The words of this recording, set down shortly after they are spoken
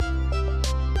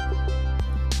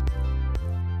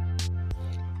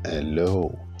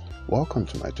Hello, welcome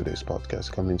to my today's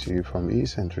podcast coming to you from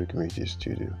E-Centric Community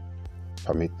Studio.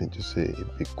 Permit me to say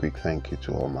a big quick thank you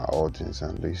to all my audience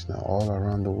and listeners all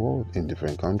around the world in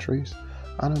different countries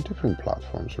and on different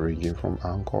platforms ranging from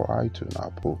Anchor, iTunes,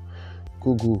 Apple,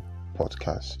 Google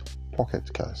Podcasts,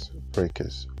 Pocket Casts,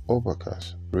 Breakers,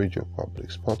 Overcast, Radio Public,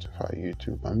 Spotify,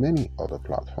 YouTube, and many other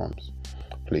platforms.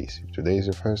 Please, if today is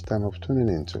the first time of tuning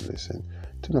in to listen,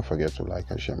 do not forget to like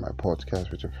and share my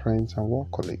podcast with your friends and work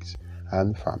colleagues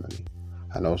and family.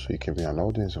 And also, you can be an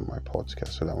audience on my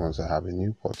podcast so that once I have a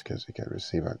new podcast, you can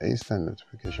receive an instant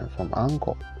notification from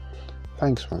Anchor.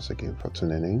 Thanks once again for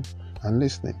tuning in and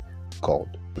listening.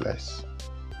 God bless.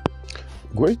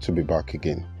 Great to be back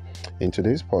again. In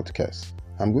today's podcast,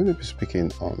 I'm going to be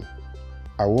speaking on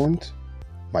I want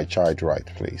my child right,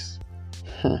 please.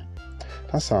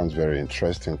 That sounds very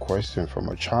interesting question from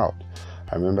a child.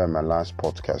 I remember in my last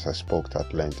podcast, I spoke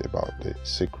at length about the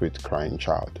secret crying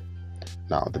child.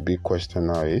 Now, the big question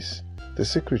now is, the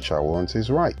secret child wants his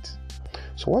right.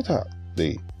 So what are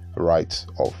the rights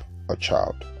of a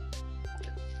child?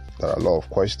 There are a lot of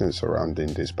questions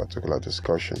surrounding this particular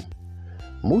discussion.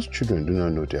 Most children do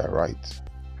not know their rights.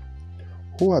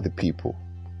 Who are the people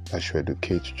that should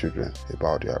educate children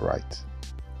about their rights?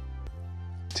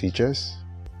 Teachers,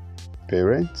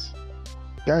 parents,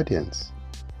 guardians,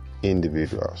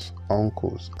 individuals,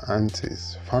 uncles,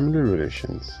 aunties, family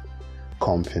relations,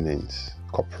 companies,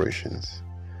 corporations,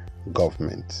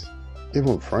 governments,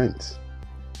 even friends.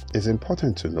 It's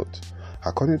important to note,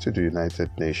 according to the United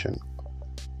Nations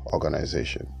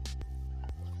organization,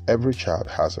 every child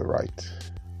has a right.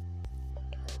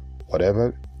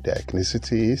 Whatever their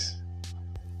ethnicity is,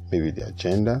 maybe their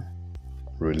gender,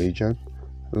 religion,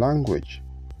 language,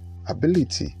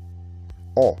 ability,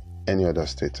 or any other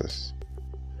status.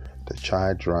 The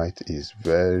child's right is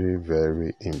very,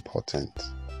 very important.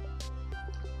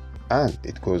 And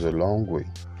it goes a long way.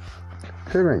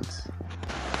 Parents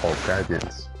or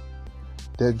guardians,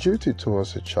 their duty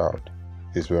towards a child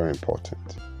is very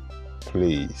important.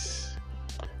 Please,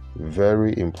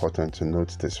 very important to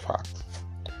note this fact.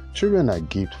 Children are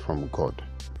gifts from God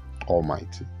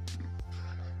Almighty.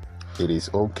 It is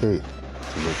okay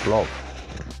to make love.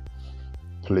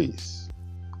 Please,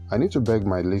 I need to beg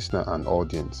my listener and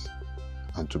audience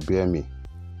and to bear me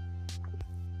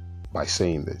by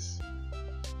saying this.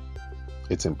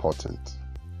 It's important.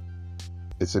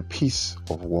 It's a piece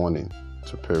of warning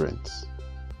to parents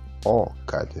or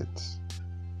guardians.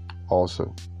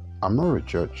 Also, I'm not a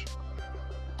judge.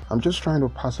 I'm just trying to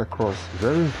pass across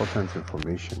very important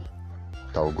information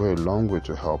that will go a long way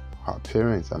to help our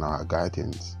parents and our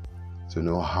guardians to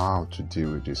know how to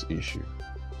deal with this issue.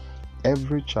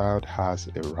 Every child has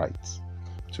a right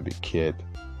to be cared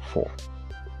for,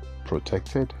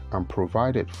 protected, and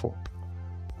provided for.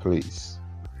 Please,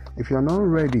 if you are not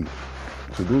ready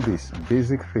to do these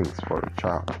basic things for a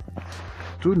child,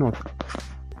 do not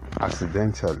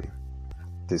accidentally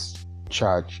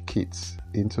discharge kids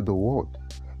into the world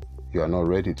you are not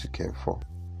ready to care for.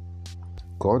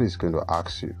 God is going to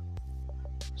ask you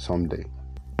someday,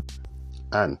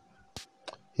 and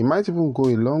He might even go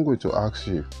a long way to ask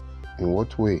you, in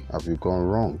what way have you gone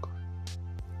wrong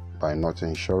by not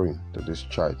ensuring that this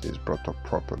child is brought up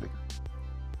properly?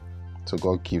 So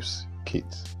God gives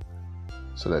kids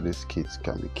so that these kids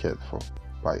can be cared for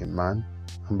by a man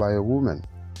and by a woman.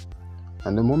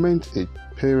 And the moment a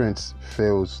parent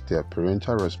fails their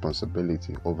parental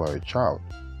responsibility over a child,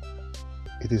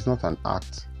 it is not an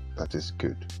act that is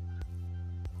good.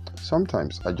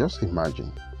 Sometimes I just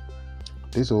imagine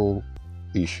this whole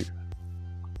issue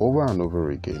over and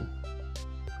over again,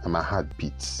 and my heart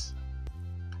beats.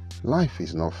 Life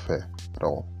is not fair at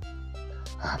all.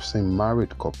 I have seen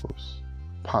married couples,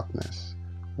 partners,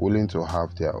 willing to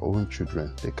have their own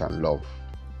children they can love,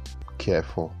 care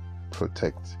for,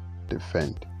 protect,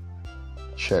 defend,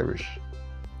 cherish.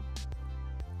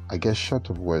 I get short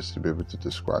of words to be able to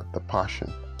describe the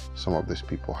passion some of these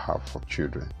people have for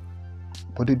children,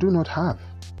 but they do not have.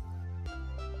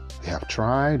 They have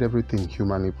tried everything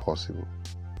humanly possible,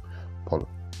 but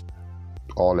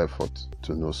all efforts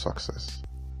to no success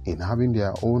in having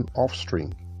their own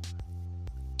offspring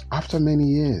after many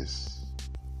years.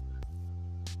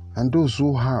 And those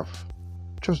who have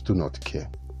just do not care.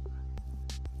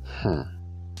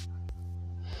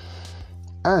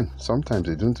 And sometimes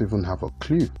they don't even have a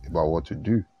clue about what to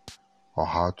do or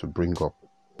how to bring up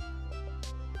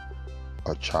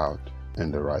a child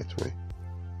in the right way.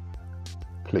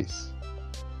 Please,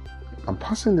 I'm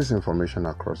passing this information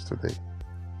across today.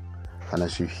 And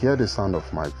as you hear the sound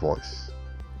of my voice,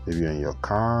 maybe you're in your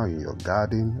car, in your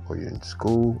garden, or you're in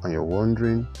school and you're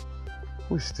wondering,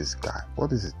 who is this guy?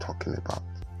 What is he talking about?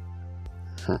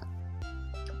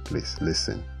 Please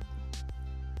listen.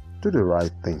 Do the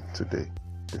right thing today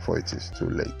before it is too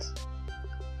late.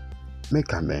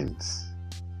 Make amends.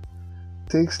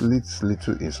 Take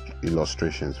little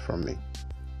illustrations from me.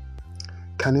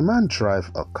 Can a man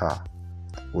drive a car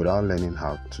without learning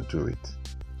how to do it?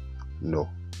 No.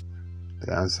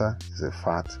 The answer is a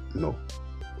fat no.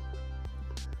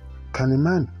 Can a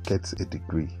man get a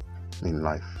degree in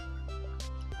life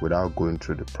without going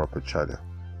through the proper channel?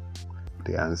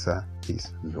 The answer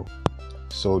is no.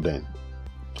 So then,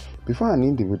 before an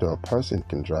individual person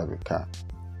can drive a car,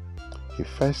 he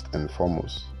first and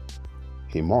foremost,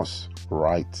 he must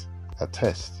write a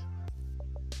test,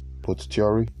 both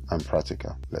theory and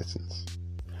practical lessons.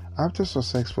 After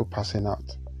successful passing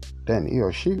out, then he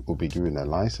or she will be given a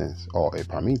license or a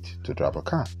permit to drive a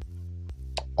car.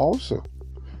 Also,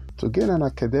 to gain an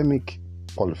academic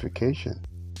qualification,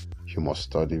 you must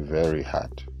study very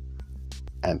hard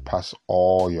and pass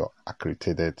all your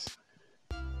accredited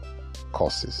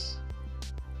courses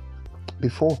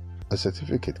before a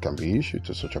certificate can be issued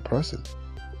to such a person.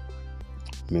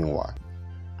 Meanwhile,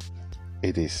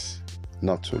 it is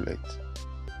not too late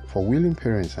for willing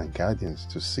parents and guardians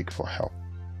to seek for help.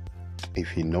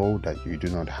 If you know that you do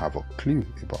not have a clue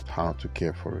about how to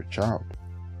care for a child,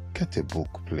 get a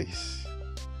book, please.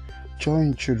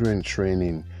 Join children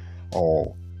training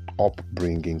or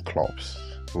upbringing clubs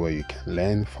where you can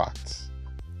learn facts,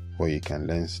 where you can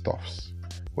learn stuffs,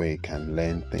 where you can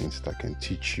learn things that can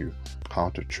teach you how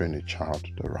to train a child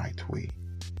the right way.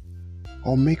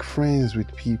 Or make friends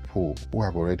with people who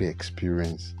have already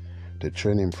experienced the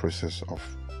training process of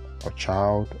a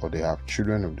child, or they have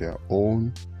children of their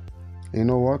own. You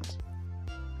know what?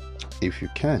 If you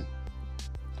can,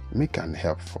 make an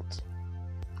effort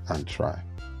and try,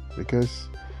 because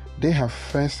they have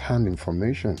first-hand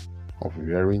information of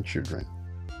rearing children,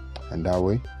 and that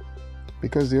way,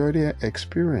 because they already are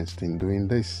experienced in doing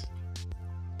this,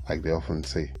 like they often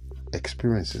say,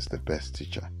 experience is the best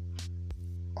teacher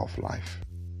of life.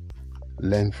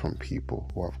 Learn from people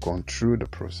who have gone through the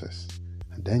process,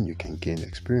 and then you can gain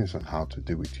experience on how to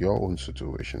deal with your own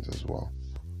situations as well.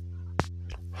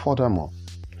 Furthermore,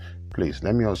 please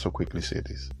let me also quickly say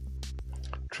this.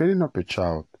 Training up a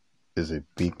child is a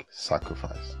big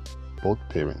sacrifice both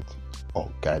parents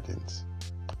or guardians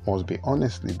must be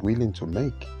honestly willing to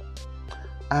make,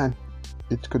 and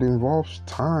it could involve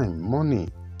time, money,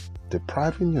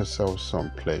 depriving yourself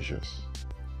some pleasures,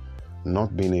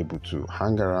 not being able to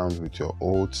hang around with your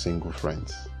old single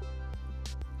friends,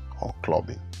 or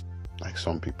clubbing like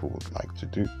some people would like to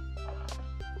do.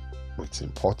 But it's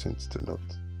important to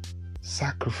note,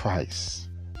 sacrifice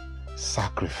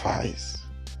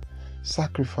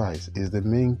is the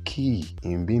main key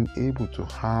in being able to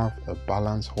have a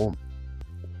balanced home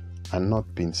and not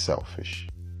being selfish,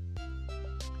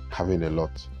 having a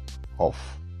lot of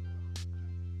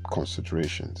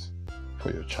considerations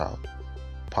for your child,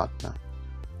 partner,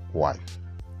 wife.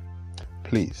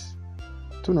 Please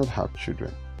do not have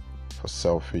children for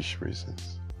selfish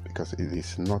reasons, because it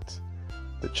is not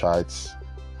the child's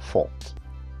fault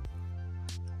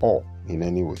or in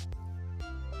any way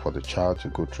for the child to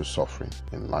go through suffering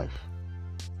in life.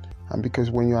 And because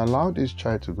when you allow this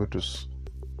child to go through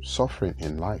suffering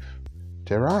in life,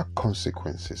 there are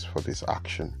consequences for this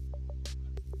action.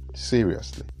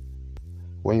 Seriously.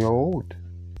 When you're old,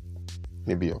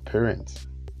 maybe your parents,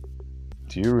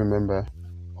 do you remember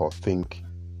or think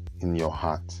in your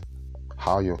heart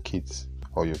how your kids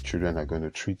or your children are going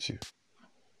to treat you?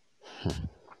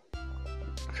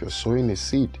 If you're sowing a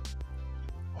seed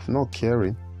of not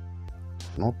caring,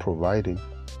 of not providing,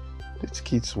 these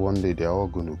kids one day they're all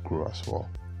going to grow as well.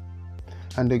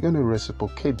 And they're going to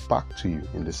reciprocate back to you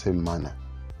in the same manner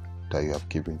that you have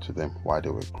given to them while they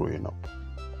were growing up.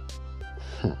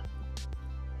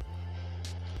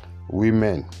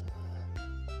 Women,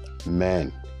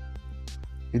 men,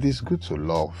 it is good to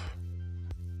love.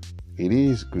 It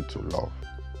is good to love.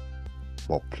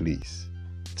 But please,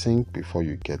 think before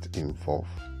you get involved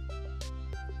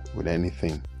with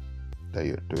anything that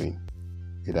you're doing.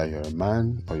 Either you're a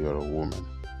man or you're a woman.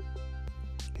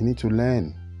 You need to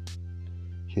learn.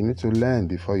 You need to learn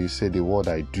before you say the word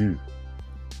I do.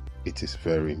 It is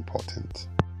very important.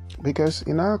 Because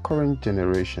in our current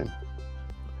generation,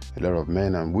 a lot of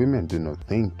men and women do not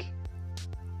think.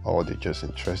 All they're just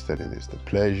interested in is the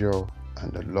pleasure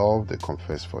and the love they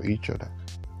confess for each other,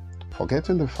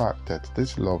 forgetting the fact that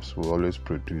these loves will always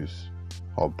produce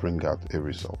or bring out a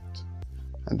result.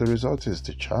 And the result is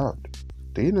the child,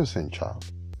 the innocent child.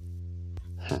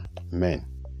 Men,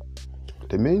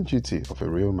 the main duty of a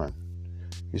real man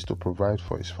is to provide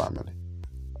for his family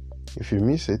If you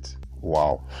miss it,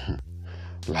 wow,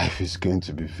 life is going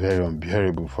to be very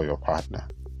unbearable for your partner,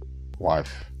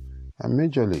 wife, and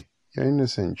majorly your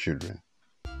innocent children.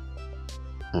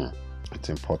 It's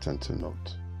important to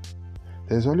note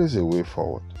there's always a way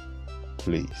forward.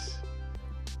 Please,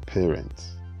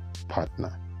 parents,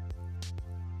 partner,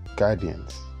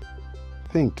 guardians,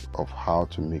 think of how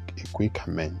to make a quick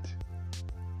amend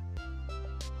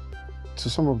to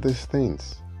some of these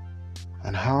things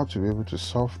and how to be able to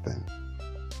solve them.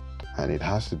 And it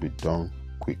has to be done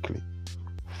quickly.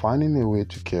 Finding a way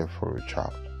to care for a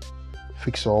child,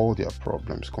 fix all their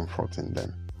problems confronting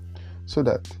them so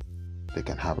that they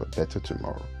can have a better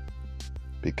tomorrow.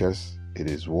 Because it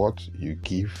is what you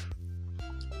give,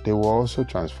 they will also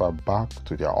transfer back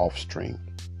to their offspring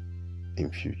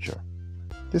in future.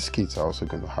 These kids are also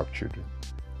going to have children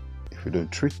if you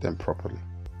don't treat them properly.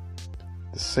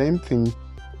 The same thing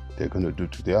they're going to do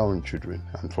to their own children,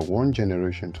 and from one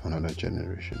generation to another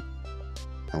generation,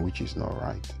 and which is not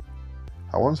right.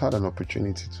 I once had an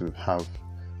opportunity to have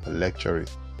a lecture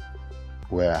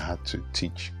where I had to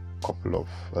teach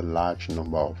a large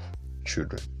number of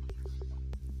children.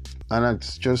 And I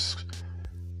just,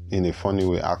 in a funny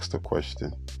way, asked the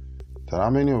question that how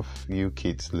many of you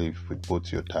kids live with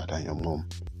both your dad and your mom?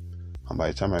 And by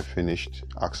the time I finished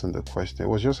asking the question, it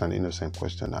was just an innocent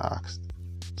question I asked.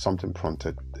 Something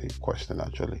prompted the question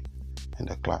actually in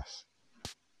the class.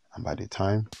 And by the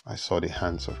time I saw the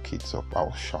hands of kids up, I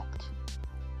was shocked.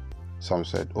 Some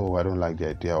said, oh, I don't like the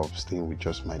idea of staying with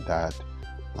just my dad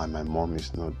and my mom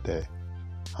is not there.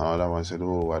 Another one said,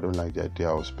 oh, I don't like the idea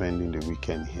of spending the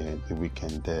weekend here, the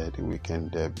weekend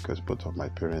there, because both of my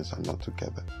parents are not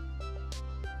together.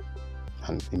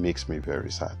 And it makes me very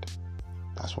sad.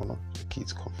 That's one of the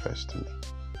kids confessed to me.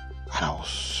 And I was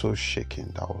so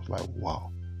shaken that I was like,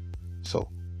 wow. So,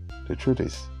 the truth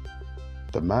is,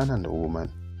 the man and the woman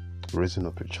raising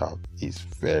up a child is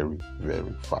very,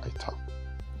 very vital.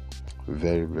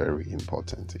 Very, very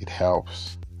important. It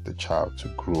helps the child to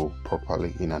grow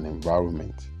properly in an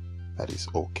environment that is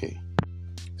okay.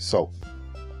 So,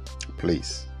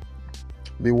 please,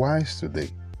 be wise today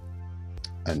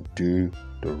and do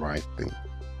the right thing.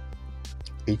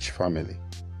 Each family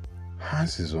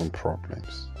has its own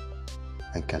problems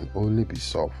and can only be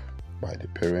solved by the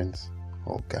parents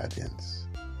or guardians.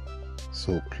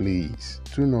 So please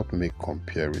do not make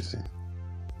comparison.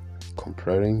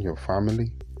 Comparing your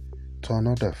family to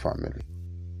another family.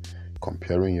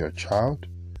 Comparing your child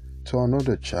to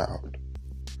another child.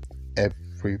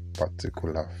 Every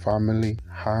particular family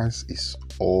has its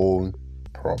own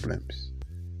problems,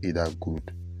 either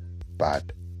good,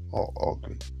 bad, or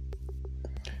ugly.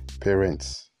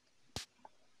 Parents,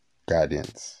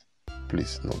 guardians,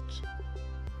 please note,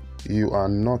 you are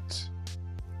not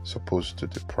supposed to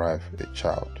deprive a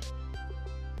child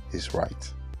his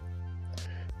right.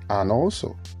 And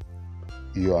also,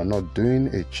 you are not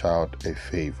doing a child a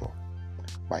favor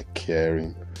by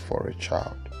caring for a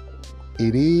child.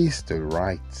 It is the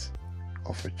right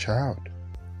of a child.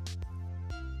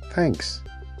 Thanks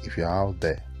if you're out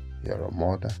there, you're a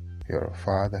mother, you're a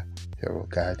father, you're a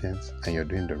guardian, and you're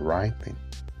doing the right thing,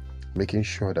 making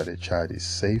sure that the child is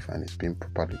safe and is being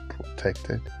properly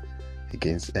protected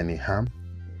against any harm,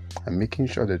 and making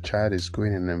sure the child is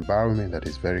going in an environment that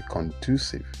is very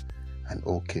conducive and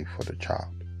okay for the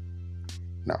child.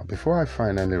 Now, before I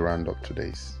finally round up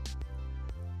today's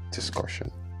discussion,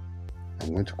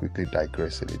 I'm going to quickly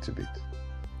digress a little bit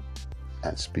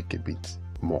and speak a bit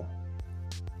more.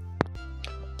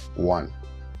 1.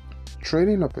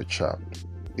 Training up a child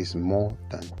is more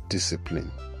than disciplining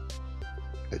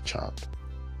a child.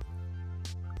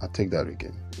 I'll take that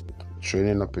again.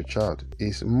 Training up a child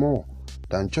is more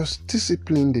than just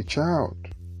disciplining the child.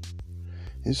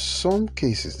 In some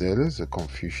cases, there is a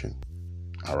confusion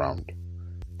around.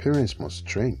 Parents must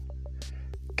train.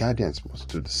 Guardians must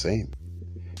do the same.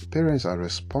 Parents are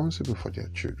responsible for their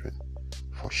children,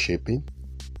 for shaping,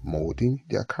 molding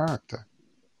their character.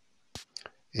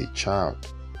 A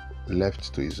child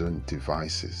left to his own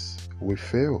devices will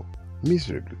fail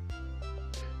miserably.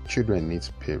 Children need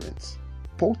parents,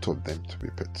 both of them to be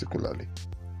particularly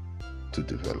to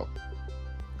develop.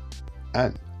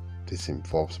 And this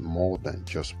involves more than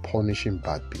just punishing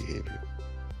bad behavior.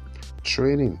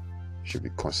 Training should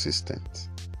be consistent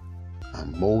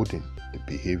and molding the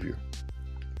behavior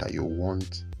that you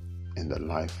want in the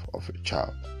life of a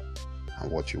child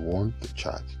and what you want the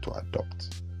child to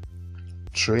adopt.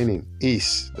 Training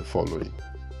is the following: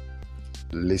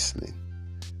 listening,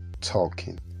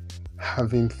 talking,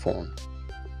 having fun.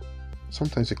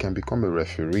 Sometimes you can become a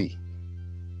referee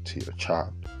to your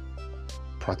child,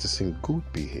 practicing good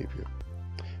behavior,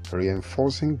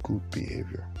 reinforcing good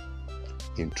behavior,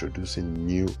 introducing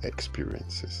new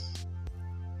experiences.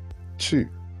 2.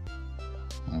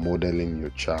 Modeling your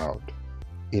child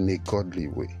in a godly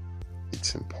way.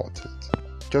 It's important.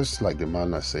 Just like the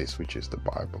manner says, which is the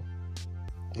Bible,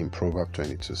 in Proverbs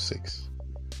 22:6.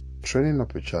 Training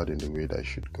up a child in the way that he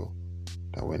should go,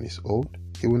 that when he's old,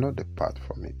 he will not depart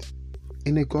from it.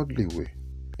 In a godly way,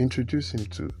 introduce him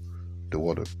to the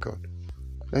Word of God.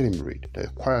 Let him read. There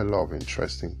are quite a lot of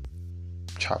interesting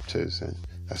chapters and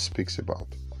that speaks about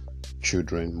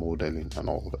children modeling and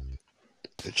all that.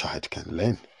 The child can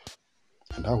learn,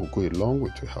 and that will go a long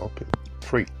way to help him.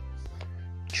 3.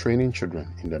 Training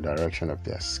children in the direction of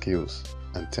their skills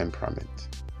and temperament,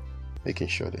 making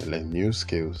sure they learn new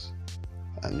skills,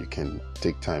 and you can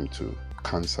take time to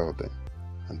counsel them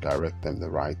and direct them the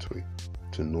right way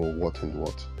to know what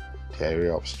the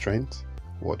area of strength,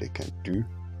 what they can do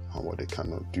and what they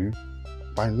cannot do,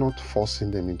 by not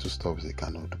forcing them into stuff they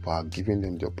cannot do, but giving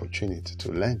them the opportunity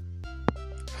to learn.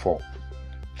 4.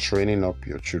 Training up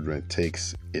your children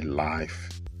takes a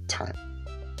lifetime.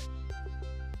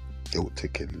 It will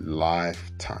take a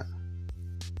lifetime.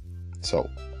 So,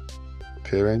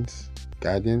 parents,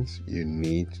 guardians, you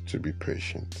need to be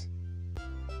patient.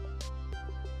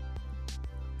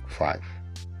 5.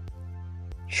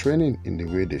 Training in the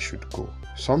way they should go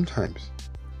sometimes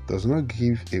does not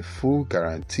give a full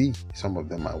guarantee. Some of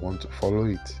them might want to follow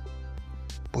it,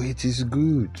 but it is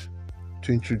good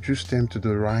to introduce them to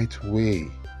the right way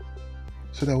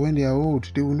so that when they are old,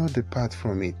 they will not depart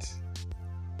from it.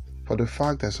 For the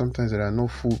fact that sometimes there are no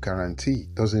full guarantee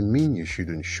doesn't mean you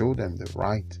shouldn't show them the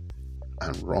right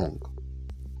and wrong.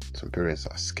 Some parents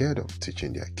are scared of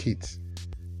teaching their kids,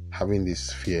 having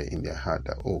this fear in their heart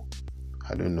that,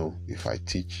 I don't know if I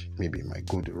teach, maybe it might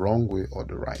go the wrong way or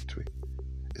the right way.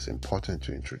 It's important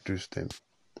to introduce them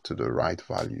to the right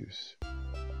values.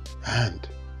 And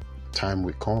time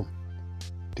will come,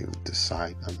 they will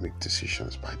decide and make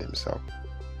decisions by themselves.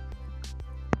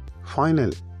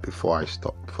 Finally, before I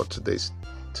stop for today's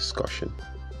discussion,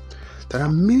 there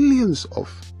are millions of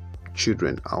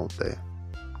children out there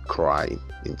crying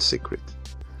in secret,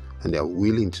 and they are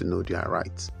willing to know their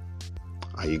rights.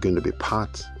 Are you going to be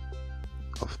part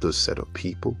of those set of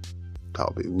people that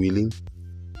will be willing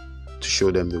to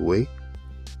show them the way?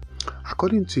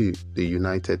 According to the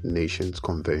United Nations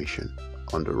Convention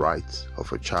on the Rights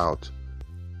of a Child,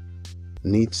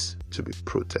 needs to be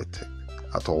protected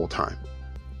at all times.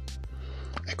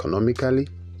 Economically,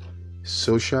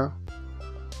 social,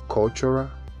 cultural,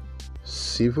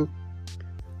 civil,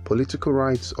 political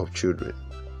rights of children.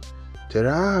 There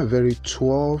are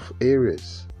 12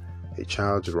 areas a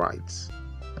child's rights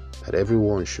that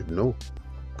everyone should know.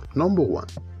 Number 1,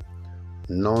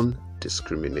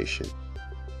 non-discrimination.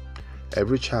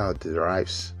 Every child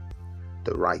derives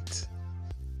the right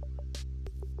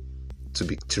to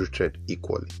be treated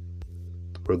equally,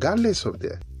 regardless of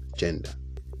their gender,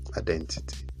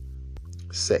 identity,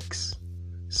 sex,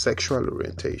 sexual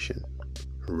orientation,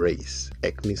 race,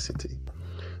 ethnicity,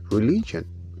 religion,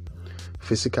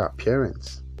 physical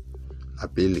appearance,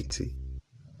 ability,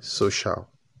 social,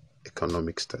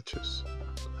 economic status,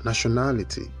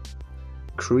 nationality,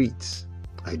 creeds,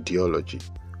 ideology,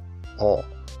 or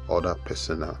other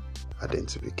personal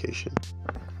identification.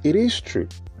 It is true,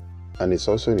 and it's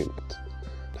also important,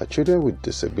 that children with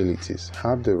disabilities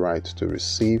have the right to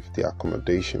receive the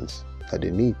accommodations that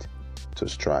they need to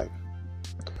strive.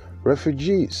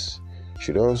 Refugees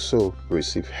should also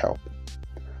receive help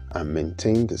and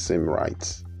maintain the same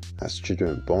rights as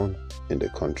children born in the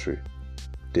country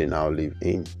they now live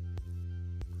in.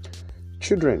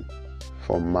 Children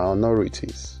from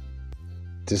minorities,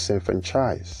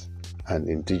 disenfranchised, and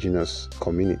indigenous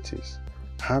communities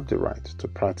have the right to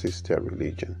practice their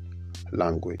religion,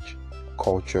 language,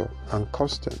 culture, and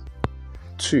custom.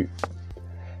 2.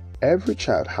 Every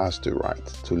child has the right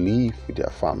to live with their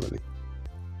family.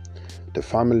 The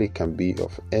family can be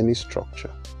of any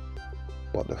structure,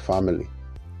 but the family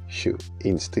should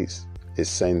instill a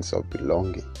sense of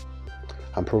belonging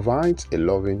and provides a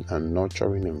loving and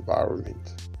nurturing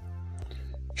environment.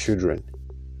 Children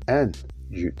and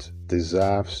youth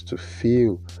deserves to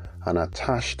feel an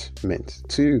attachment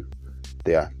to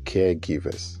their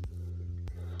caregivers,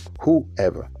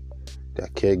 whoever their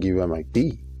caregiver might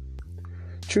be.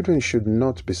 Children should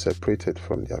not be separated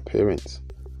from their parents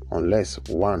unless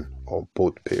one or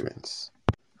both parents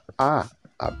are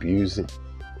abusing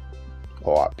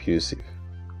or abusive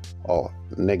or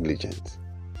negligent,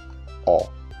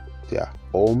 or their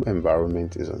home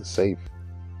environment is unsafe.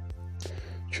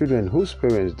 Children whose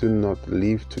parents do not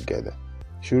live together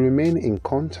should remain in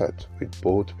contact with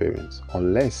both parents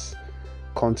unless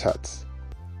contacts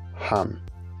harm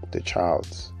the child.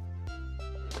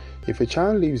 If a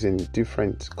child lives in a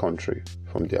different country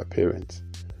from their parents,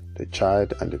 the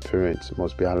child and the parents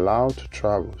must be allowed to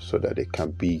travel so that they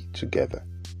can be together.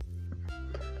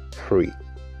 3.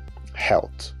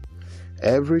 Health.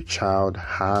 Every child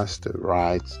has the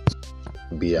right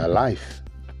to be alive.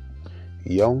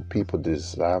 Young people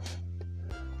deserve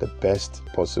the best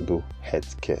possible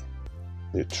health care,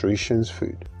 nutritious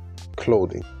food,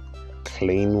 clothing,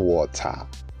 clean water,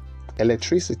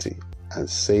 electricity, and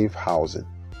safe housing.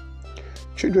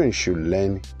 Children should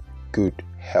learn good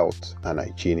health and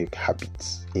hygienic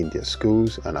habits in their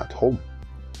schools and at home.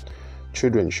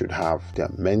 Children should have their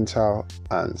mental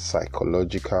and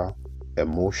psychological,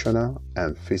 emotional,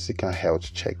 and physical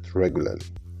health checked regularly,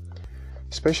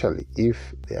 especially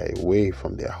if they are away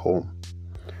from their home.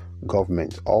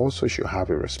 Government also should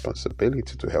have a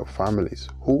responsibility to help families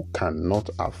who cannot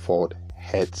afford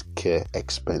health care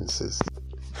expenses.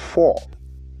 4.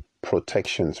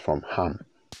 Protections from harm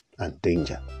and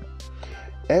danger.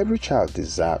 Every child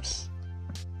deserves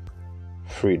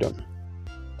freedom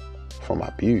from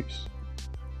abuse.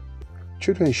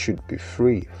 Children should be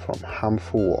free from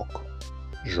harmful work,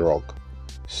 drug,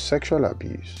 sexual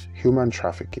abuse, human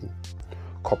trafficking,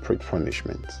 corporate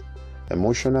punishment,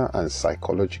 emotional and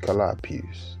psychological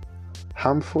abuse,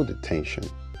 harmful detention,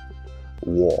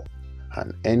 war,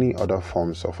 and any other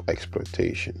forms of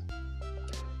exploitation.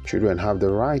 Children have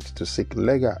the right to seek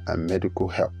legal and medical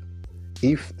help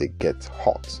if they get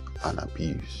hurt and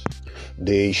abused.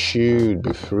 They should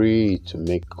be free to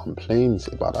make complaints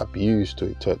about abuse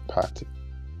to a third party.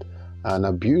 An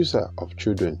abuser of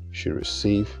children should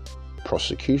receive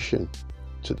prosecution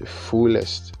to the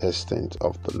fullest extent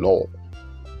of the law.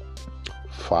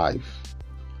 5.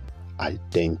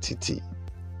 Identity.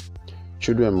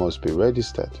 Children must be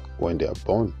registered when they are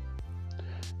born.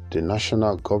 The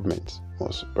national government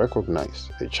must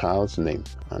recognize a child's name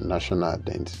and national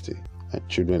identity, and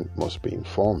children must be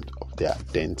informed of their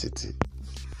identity.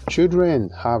 Children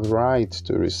have rights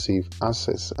to receive,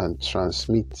 access, and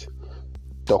transmit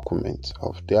documents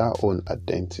of their own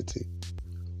identity.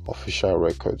 Official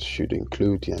records should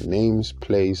include their names,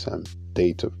 place, and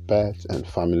date of birth, and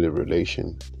family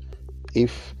relation.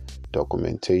 If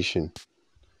documentation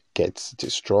gets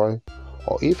destroyed,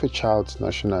 or if a child's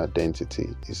national identity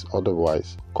is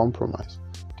otherwise compromised,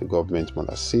 the government must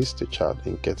assist the child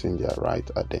in getting their right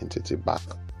identity back.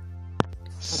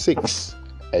 6.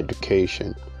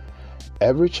 Education.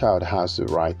 Every child has the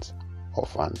right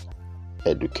of an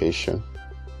education.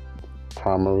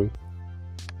 Primary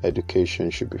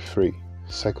education should be free.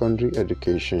 Secondary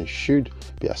education should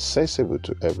be accessible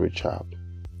to every child.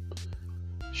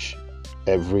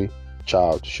 Every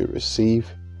child should receive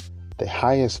the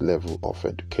highest level of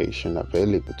education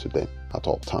available to them at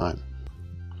all times.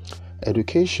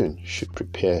 Education should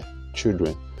prepare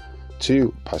children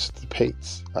to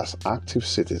participate as active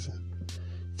citizens,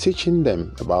 teaching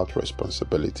them about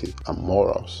responsibility and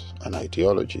morals and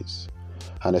ideologies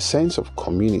and a sense of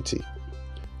community.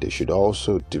 They should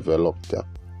also develop their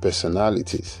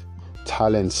personalities,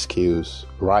 talent, skills,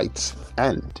 rights,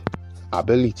 and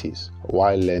abilities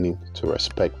while learning to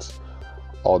respect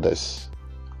others'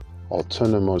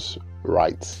 autonomous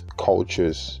rights,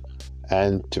 cultures,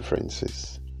 and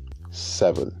differences.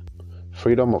 7.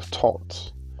 Freedom of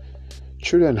thought.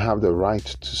 Children have the right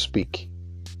to speak,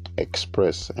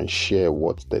 express, and share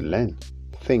what they learn,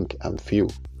 think, and feel.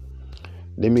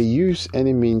 They may use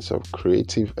any means of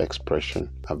creative expression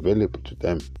available to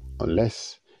them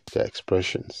unless their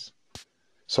expressions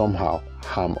somehow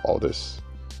harm others.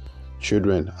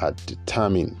 Children can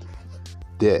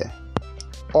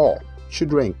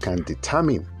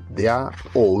determine their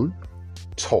own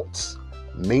thoughts,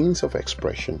 means of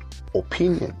expression,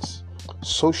 opinions,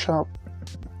 social,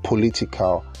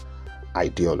 political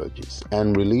ideologies,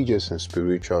 and religious and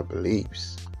spiritual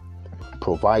beliefs,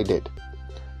 provided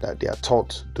that their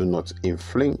thoughts do not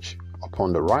infringe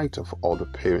upon the right of other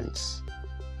parents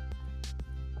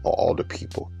or other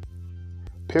people.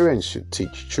 Parents should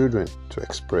teach children to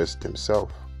express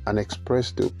themselves and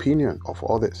express the opinion of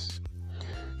others.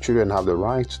 Children have the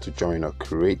right to join or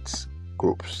create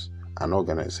groups and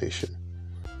organizations.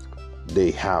 They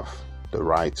have the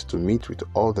right to meet with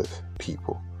other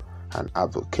people and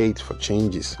advocate for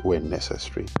changes when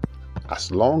necessary,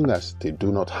 as long as they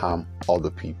do not harm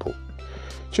other people.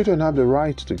 Children have the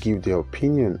right to give their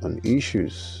opinion on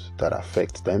issues that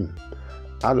affect them.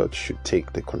 Adults should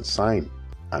take the concern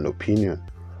and opinion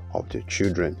of their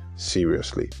children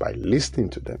seriously by listening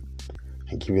to them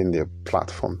and giving them a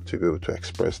platform to be able to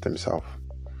express themselves.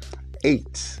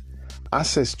 8.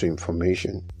 Access to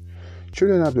information.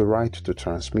 Children have the right to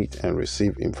transmit and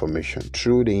receive information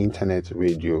through the internet,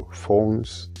 radio,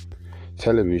 phones,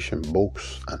 television,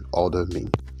 books, and other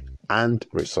means and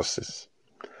resources.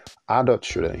 Adults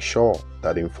should ensure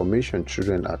that the information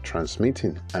children are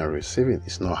transmitting and receiving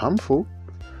is not harmful.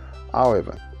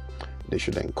 However, they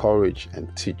should encourage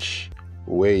and teach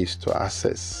ways to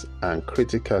access and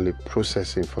critically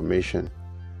process information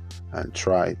and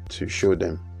try to show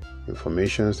them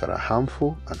information that are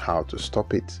harmful and how to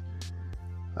stop it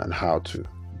and how to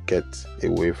get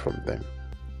away from them.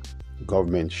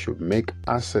 Government should make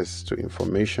access to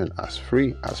information as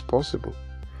free as possible.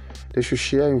 They should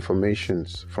share information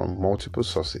from multiple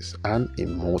sources and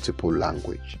in multiple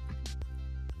language.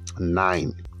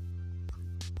 9.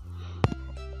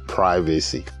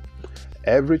 Privacy.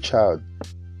 Every child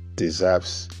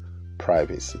deserves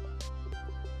privacy.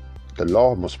 The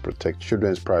law must protect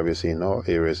children's privacy in all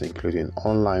areas, including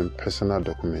online personal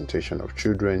documentation of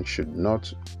children should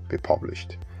not be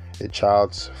published. A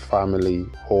child's family,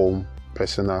 home,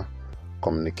 personal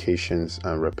communications,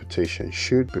 and reputation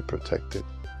should be protected.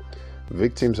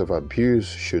 Victims of abuse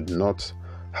should not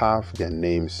have their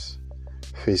names,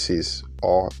 faces,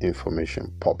 or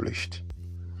information published.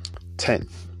 10.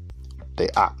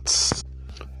 The arts.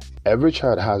 Every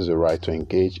child has the right to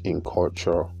engage in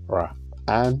cultural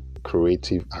and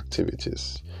creative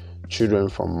activities. Children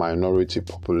from minority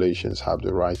populations have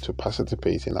the right to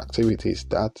participate in activities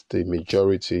that the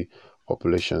majority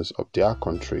populations of their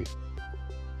country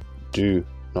do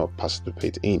not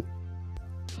participate in.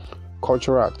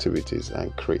 Cultural activities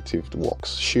and creative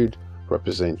works should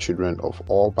represent children of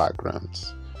all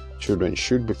backgrounds. Children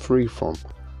should be free from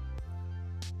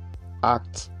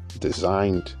acts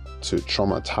designed to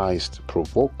traumatize,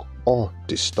 provoke, or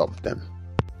disturb them.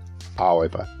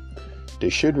 However, they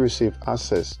should receive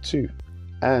access to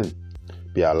and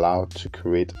be allowed to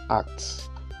create acts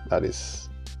that is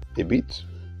a bit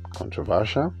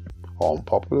controversial or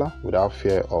unpopular without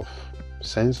fear of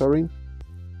censoring,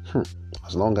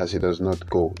 as long as it does not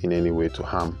go in any way to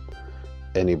harm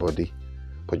anybody,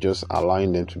 but just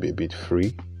allowing them to be a bit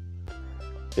free.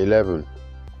 11.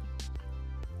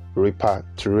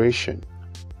 Repatriation.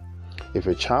 If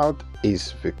a child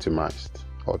is victimized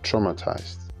or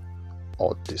traumatized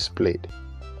or displayed,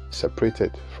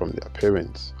 separated from their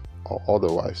parents, or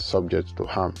otherwise subject to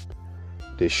harm,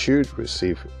 they should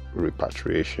receive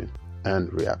repatriation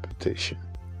and rehabilitation.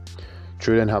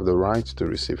 Children have the right to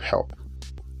receive help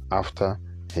after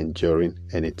enduring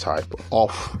any type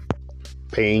of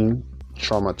pain,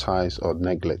 traumatized, or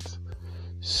neglect,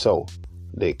 so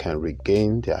they can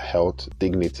regain their health,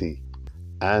 dignity,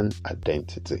 and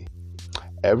identity.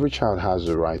 Every child has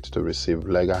the right to receive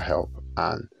legal help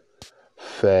and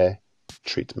fair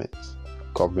treatment.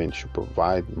 Government should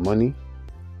provide money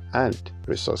and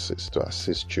resources to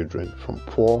assist children from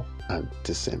poor and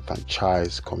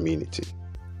disenfranchised community.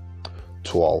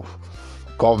 12.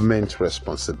 Government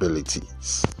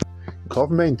responsibilities.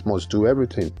 Government must do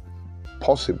everything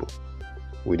possible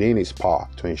within its power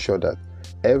to ensure that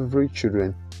every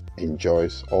children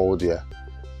enjoys all their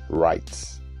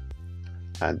rights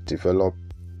and develop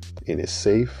in a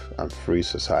safe and free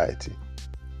society.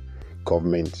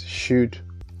 Government should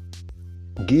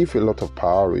give a lot of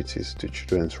priorities to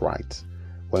children's rights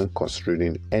when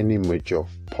considering any major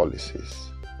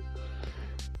policies.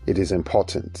 It is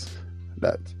important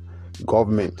that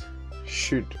government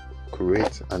should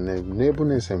create an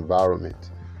enabling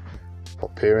environment for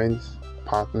parents,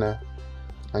 partners,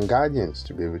 and guardians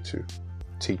to be able to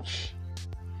teach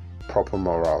proper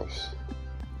morals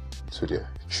to their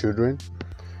children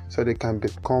so they can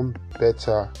become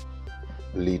better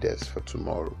leaders for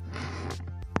tomorrow.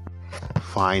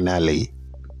 Finally,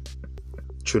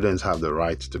 children have the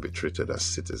right to be treated as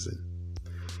citizens.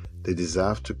 They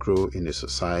deserve to grow in a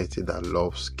society that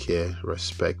loves, cares,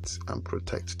 respects, and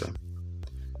protects them.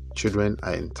 Children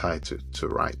are entitled to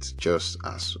rights just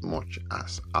as much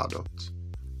as adults.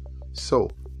 So,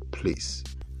 please,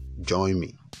 join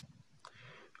me.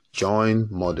 Join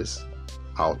mothers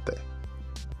out there,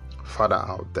 father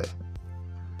out there,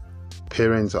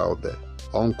 parents out there,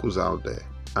 uncles out there,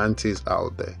 aunties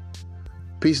out there,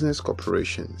 business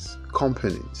corporations,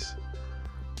 companies.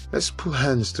 Let's put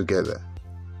hands together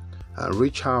and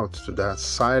reach out to that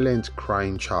silent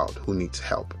crying child who needs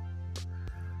help.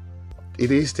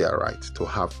 It is their right to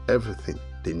have everything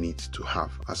they need to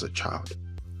have as a child.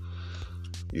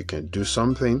 You can do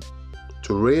something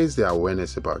to raise the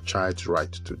awareness about child's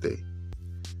rights today.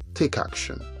 Take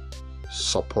action.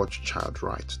 Support child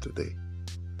rights today.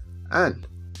 And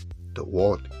the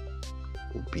world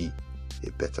will be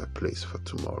a better place for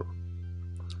tomorrow.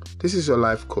 This is your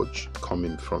life coach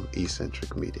coming from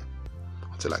Eccentric Media.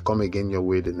 Till I come again your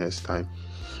way the next time,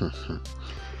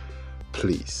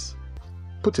 please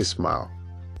put a smile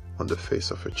on the face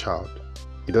of a child.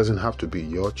 It doesn't have to be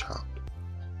your child.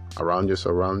 Around your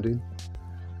surrounding,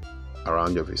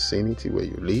 around your vicinity where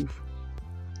you live,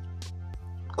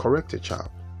 correct a child,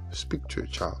 speak to a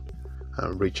child,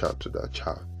 and reach out to that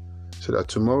child so that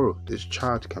tomorrow this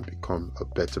child can become a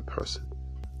better person.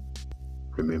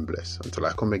 Remain blessed. Until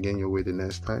I come again your way the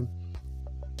next time,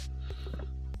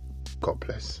 God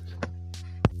bless.